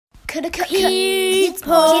Kids Pod. Is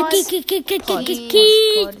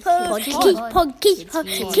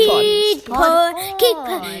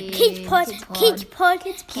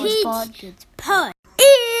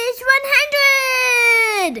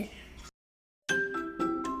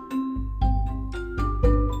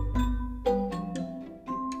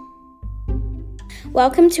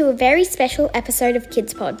Welcome to a very special episode of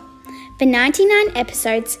Kids Pod. For 99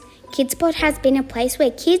 episodes, Kids Pod has been a place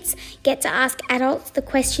where kids get to ask adults the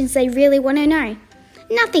questions they really want to know.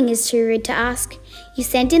 Nothing is too rude to ask. You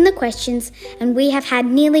send in the questions, and we have had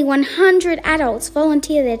nearly 100 adults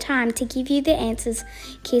volunteer their time to give you the answers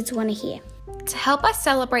kids want to hear. To help us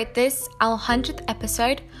celebrate this, our 100th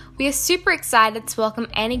episode, we are super excited to welcome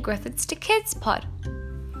Andy Griffiths to Kids Pod.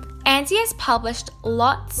 Andy has published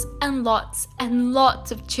lots and lots and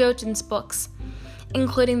lots of children's books,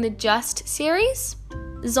 including the Just series,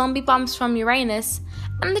 Zombie Bombs from Uranus,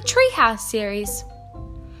 and the Treehouse series.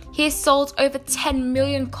 He has sold over 10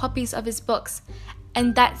 million copies of his books,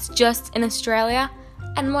 and that's just in Australia,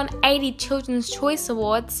 and won 80 Children's Choice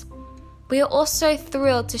Awards. We are also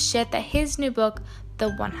thrilled to share that his new book,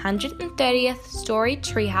 The 130th Story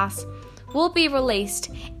Treehouse, will be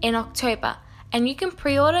released in October, and you can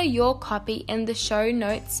pre-order your copy in the show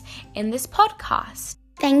notes in this podcast.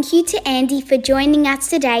 Thank you to Andy for joining us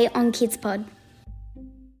today on Kids Pod.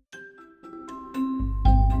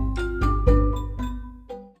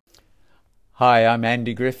 Hi, I'm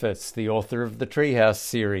Andy Griffiths, the author of the Treehouse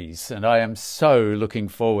series, and I am so looking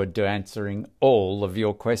forward to answering all of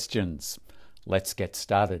your questions. Let's get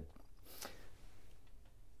started.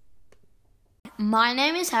 My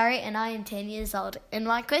name is Harry and I am 10 years old, and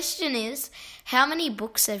my question is, how many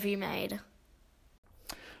books have you made?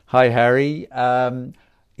 Hi, Harry.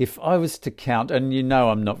 If I was to count, and you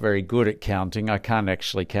know I'm not very good at counting, I can't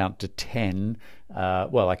actually count to 10.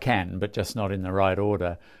 Well, I can, but just not in the right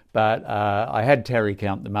order. But I had Terry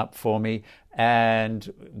count them up for me,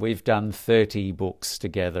 and we've done 30 books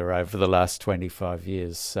together over the last 25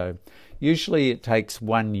 years. So usually it takes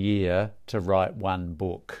 1 year to write one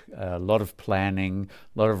book. A lot of planning,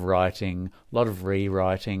 a lot of writing, a lot of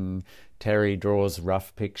rewriting. Terry draws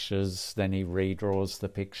rough pictures, then he redraws the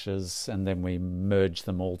pictures, and then we merge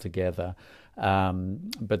them all together.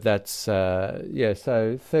 But that's,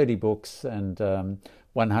 so 30 books and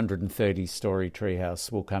 130 Story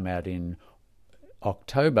Treehouse will come out in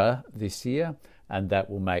October this year, and that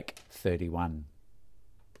will make 31.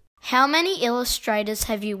 How many illustrators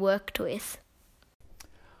have you worked with?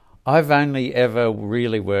 I've only ever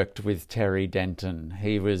really worked with Terry Denton.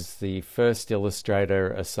 He was the first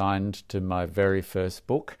illustrator assigned to my very first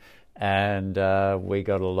book, and we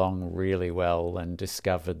got along really well and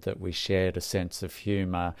discovered that we shared a sense of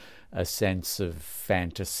humour, a sense of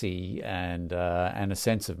fantasy, and a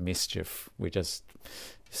sense of mischief. We just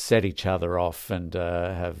set each other off and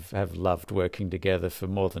have loved working together for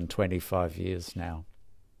more than 25 years now.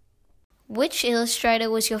 Which illustrator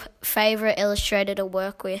was your favourite illustrator to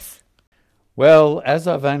work with? Well, as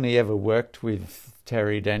I've only ever worked with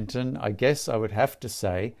Terry Denton, I guess I would have to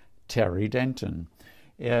say Terry Denton.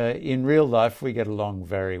 In real life, we get along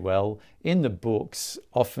very well. In the books,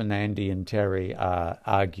 often Andy and Terry are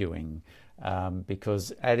arguing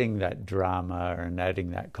because adding that drama and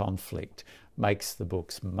adding that conflict makes the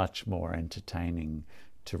books much more entertaining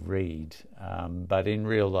to read. But in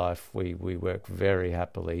real life, we work very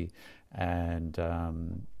happily, and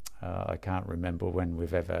I can't remember when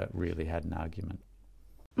we've ever really had an argument.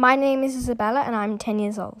 My name is Isabella and I'm 10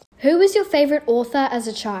 years old. Who was your favourite author as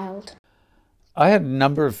a child? I had a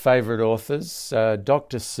number of favourite authors.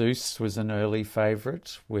 Dr. Seuss was an early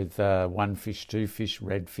favourite with One Fish, Two Fish,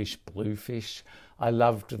 Red Fish, Blue Fish. I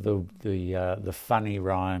loved the funny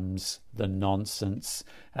rhymes, the nonsense,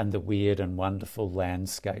 and the weird and wonderful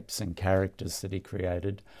landscapes and characters that he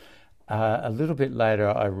created. A little bit later,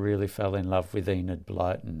 I really fell in love with Enid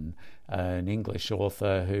Blyton, an English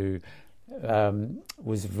author who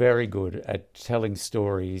was very good at telling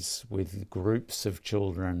stories with groups of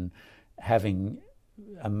children having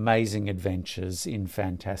amazing adventures in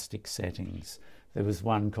fantastic settings. There was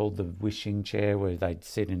one called The Wishing Chair, where they'd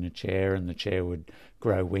sit in a chair and the chair would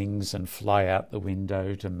grow wings and fly out the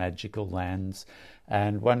window to magical lands.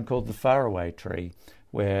 And one called The Faraway Tree,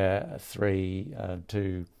 where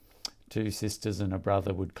two sisters and a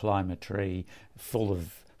brother would climb a tree full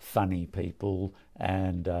of funny people,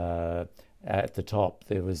 and at the top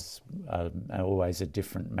there was always a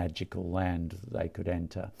different magical land that they could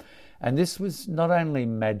enter. And this was not only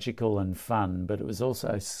magical and fun, but it was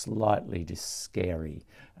also slightly scary.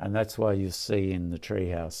 And that's why you see in the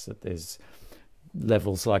Treehouse that there's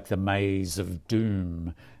levels like the Maze of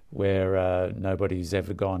Doom, where nobody who's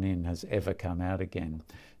ever gone in has ever come out again.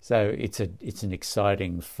 So it's an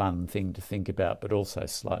exciting, fun thing to think about, but also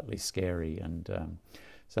slightly scary. And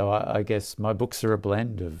so I guess my books are a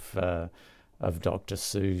blend of Dr.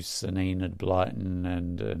 Seuss and Enid Blyton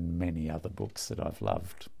and many other books that I've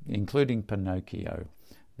loved, including Pinocchio,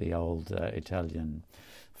 the old Italian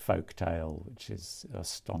folk tale, which is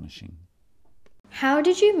astonishing. How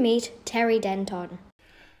did you meet Terry Denton?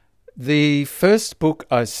 The first book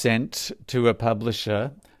I sent to a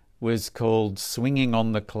publisher was called Swinging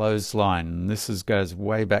on the Clothesline. This goes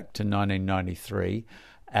way back to 1993,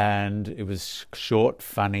 and it was short,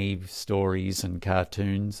 funny stories and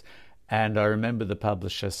cartoons. And I remember the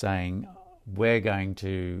publisher saying, we're going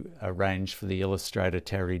to arrange for the illustrator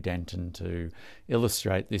Terry Denton to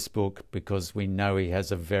illustrate this book because we know he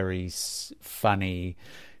has a very funny,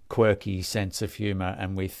 quirky sense of humour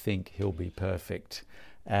and we think he'll be perfect.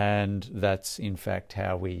 And that's in fact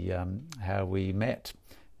how we met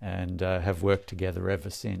and have worked together ever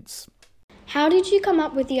since. How did you come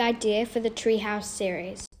up with the idea for the Treehouse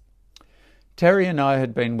series? Terry and I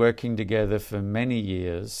had been working together for many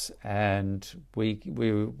years, and we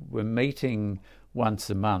were meeting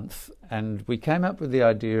once a month, and we came up with the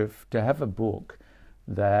idea to have a book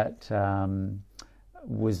that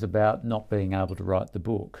was about not being able to write the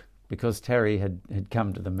book, because Terry had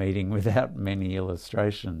come to the meeting without many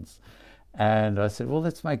illustrations. And I said, well,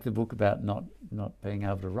 let's make the book about not being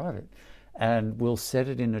able to write it. And we'll set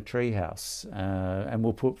it in a treehouse, and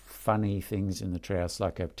we'll put funny things in the treehouse,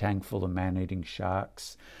 like a tank full of man-eating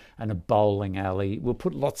sharks and a bowling alley. We'll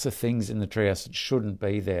put lots of things in the treehouse that shouldn't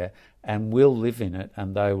be there, and we'll live in it,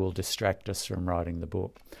 and they will distract us from writing the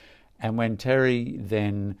book. And when Terry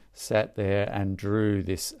then sat there and drew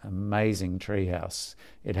this amazing treehouse,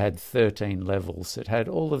 it had 13 levels. It had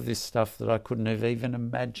all of this stuff that I couldn't have even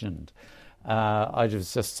imagined. I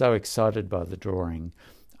was just so excited by the drawing.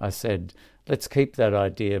 I said, let's keep that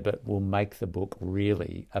idea, but we'll make the book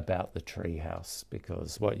really about the treehouse,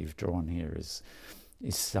 because what you've drawn here is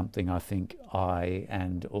something I think I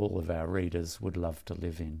and all of our readers would love to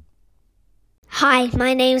live in. Hi,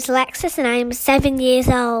 my name's Alexis and I'm 7 years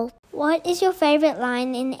old. What is your favourite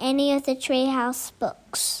line in any of the Treehouse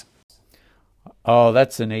books? Oh,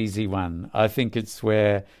 that's an easy one. I think it's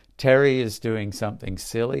where Terry is doing something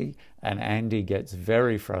silly and Andy gets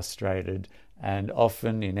very frustrated, and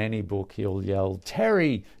often in any book he'll yell,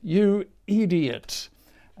 "Terry, you idiot!"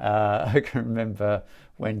 I can remember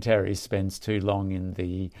when Terry spends too long in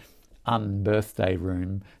the unbirthday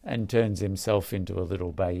room and turns himself into a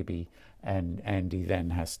little baby, and Andy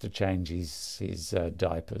then has to change his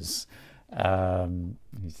diapers.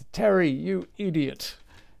 He's, "Terry, you idiot!"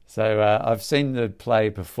 So I've seen the play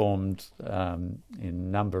performed in a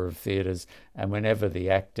number of theatres, and whenever the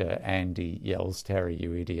actor Andy yells, "Terry,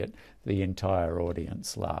 you idiot," the entire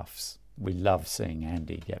audience laughs. We love seeing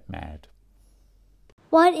Andy get mad.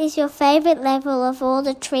 What is your favourite level of all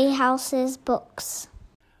the Treehouse's books?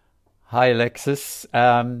 Hi, Alexis.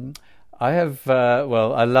 I have,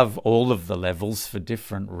 I love all of the levels for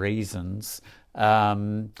different reasons.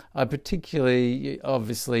 I particularly,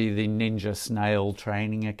 obviously, the Ninja Snail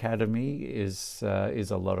Training Academy is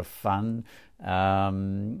a lot of fun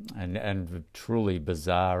and a truly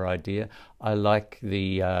bizarre idea. I like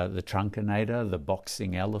the Trunkinator, the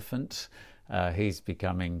boxing elephant. He's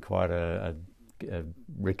becoming quite a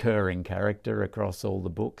recurring character across all the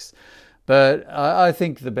books. But I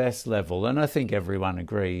think the best level, and I think everyone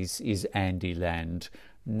agrees, is Andyland.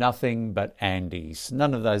 Nothing but Andys.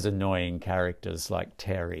 None of those annoying characters like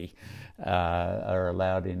Terry are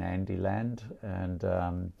allowed in Andyland. And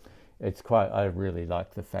I really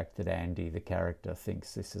like the fact that Andy, the character,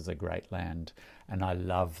 thinks this is a great land. And I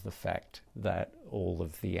love the fact that all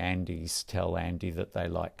of the Andys tell Andy that they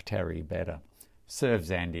like Terry better.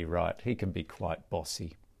 Serves Andy right. He can be quite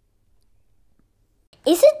bossy.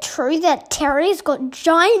 Is it true that Terry's got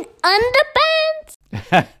giant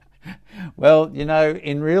underpants? Well,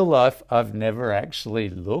 in real life, I've never actually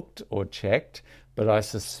looked or checked, but I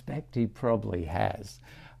suspect he probably has.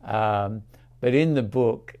 But in the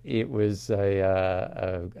book, it was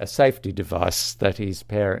a safety device that his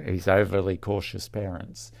overly cautious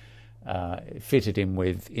parents fitted him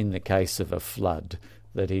with in the case of a flood,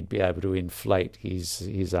 that he'd be able to inflate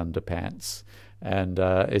his underpants. And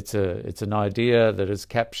it's an idea that has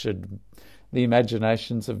captured the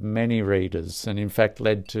imaginations of many readers, and in fact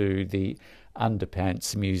led to the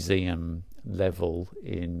Underpants Museum level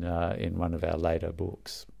in one of our later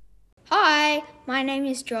books. Hi, my name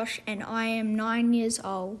is Josh and I am 9 years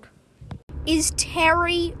old. Is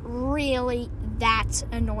Terry really that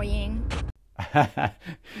annoying?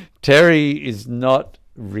 Terry is not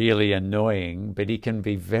really annoying, but he can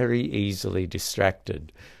be very easily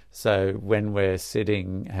distracted. So when we're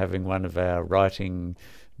sitting having one of our writing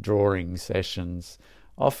drawing sessions,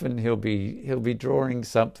 often he'll be drawing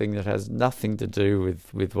something that has nothing to do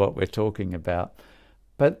with what we're talking about,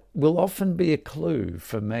 but will often be a clue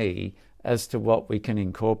for me as to what we can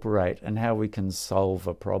incorporate and how we can solve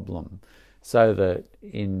a problem. So that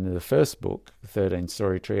in the first book, 13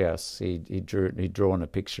 Story Treehouse, he'd drawn a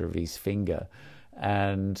picture of his finger,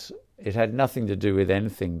 and it had nothing to do with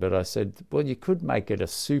anything, but I said, well, you could make it a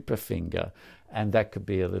super finger, and that could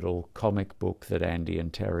be a little comic book that Andy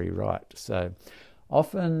and Terry write. So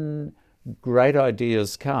often great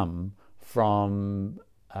ideas come from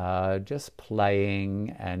just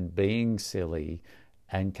playing and being silly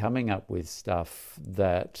and coming up with stuff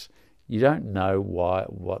that you don't know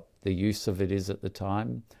what the use of it is at the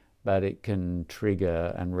time, but it can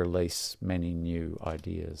trigger and release many new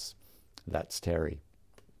ideas. That's Terry.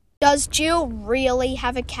 Does Jill really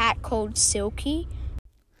have a cat called Silky?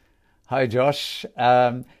 Hi, Josh.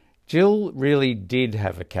 Jill really did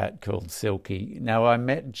have a cat called Silky. Now, I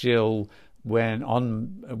met Jill when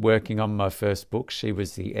working on my first book. She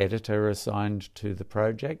was the editor assigned to the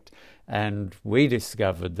project, and we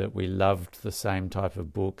discovered that we loved the same type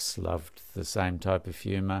of books, loved the same type of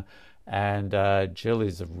humour, and Jill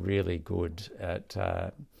is really good at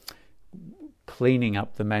cleaning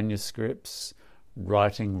up the manuscripts,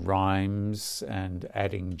 writing rhymes and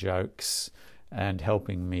adding jokes and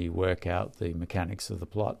helping me work out the mechanics of the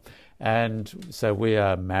plot. And so we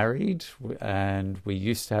are married, and we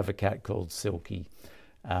used to have a cat called Silky.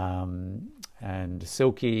 And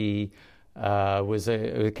Silky was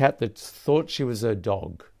a cat that thought she was a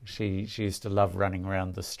dog. She used to love running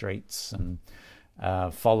around the streets and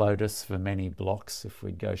followed us for many blocks if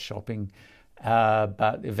we'd go shopping.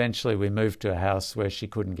 But eventually we moved to a house where she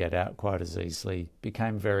couldn't get out quite as easily,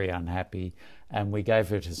 became very unhappy, and we gave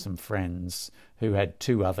her to some friends who had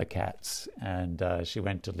 2 other cats, and she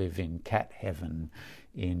went to live in cat heaven.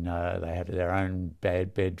 They had their own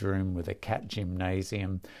bedroom with a cat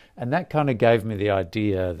gymnasium, and that kind of gave me the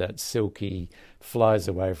idea that Silky flies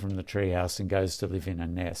away from the treehouse and goes to live in a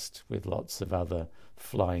nest with lots of other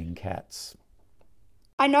flying cats.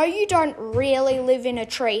 I know you don't really live in a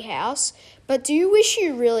treehouse, but do you wish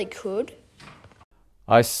you really could?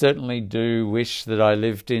 I certainly do wish that I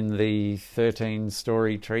lived in the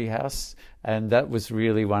 13-story treehouse, and that was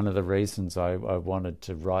really one of the reasons I wanted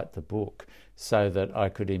to write the book, so that I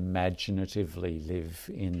could imaginatively live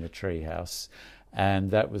in the treehouse.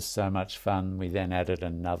 And that was so much fun. We then added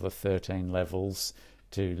another 13 levels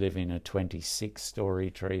to live in a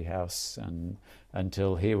 26-story treehouse, and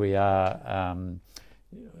until here we are,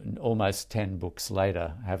 almost 10 books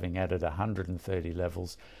later, having added 130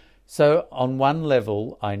 levels. So on one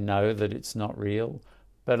level, I know that it's not real,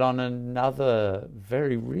 but on another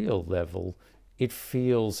very real level, it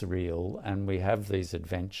feels real, and we have these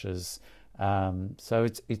adventures. So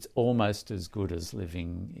it's almost as good as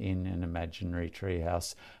living in an imaginary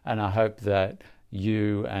treehouse. And I hope that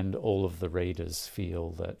you and all of the readers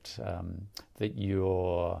feel that that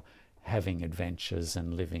you're having adventures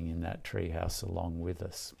and living in that treehouse along with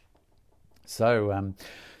us. So,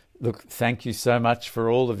 look, thank you so much for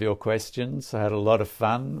all of your questions. I had a lot of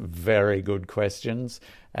fun, very good questions,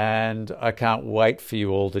 and I can't wait for you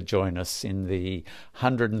all to join us in the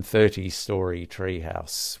 130-story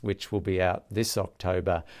treehouse, which will be out this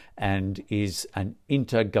October and is an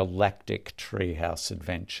intergalactic treehouse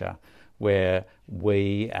adventure where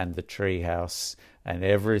we and the treehouse and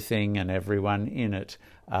everything and everyone in it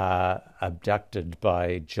are abducted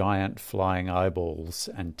by giant flying eyeballs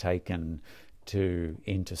and taken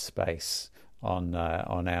into space on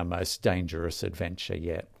our most dangerous adventure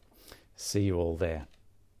yet. See you all there.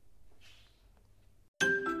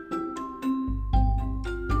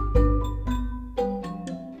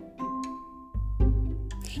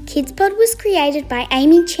 KidsPod was created by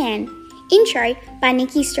Amy Chan. Intro by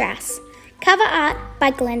Nikki Strauss. Cover art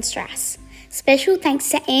by Glenn Strauss. Special thanks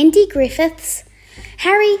to Andy Griffiths,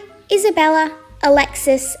 Harry, Isabella,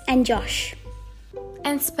 Alexis and Josh.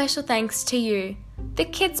 And special thanks to you, the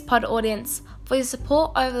KidsPod audience, for your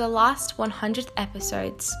support over the last 100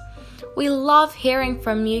 episodes. We love hearing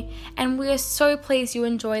from you, and we are so pleased you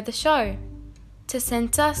enjoy the show. To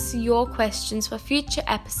send us your questions for future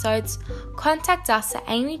episodes, contact us at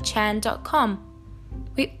amychan.com.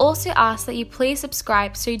 We also ask that you please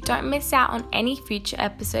subscribe so you don't miss out on any future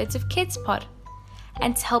episodes of KidsPod.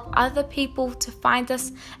 And to help other people to find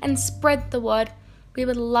us and spread the word, we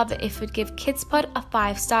would love it if you'd give KidsPod a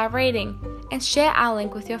 5-star rating and share our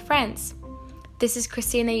link with your friends. This is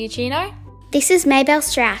Christina Eugenio. This is Maybelle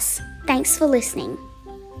Strauss. Thanks for listening.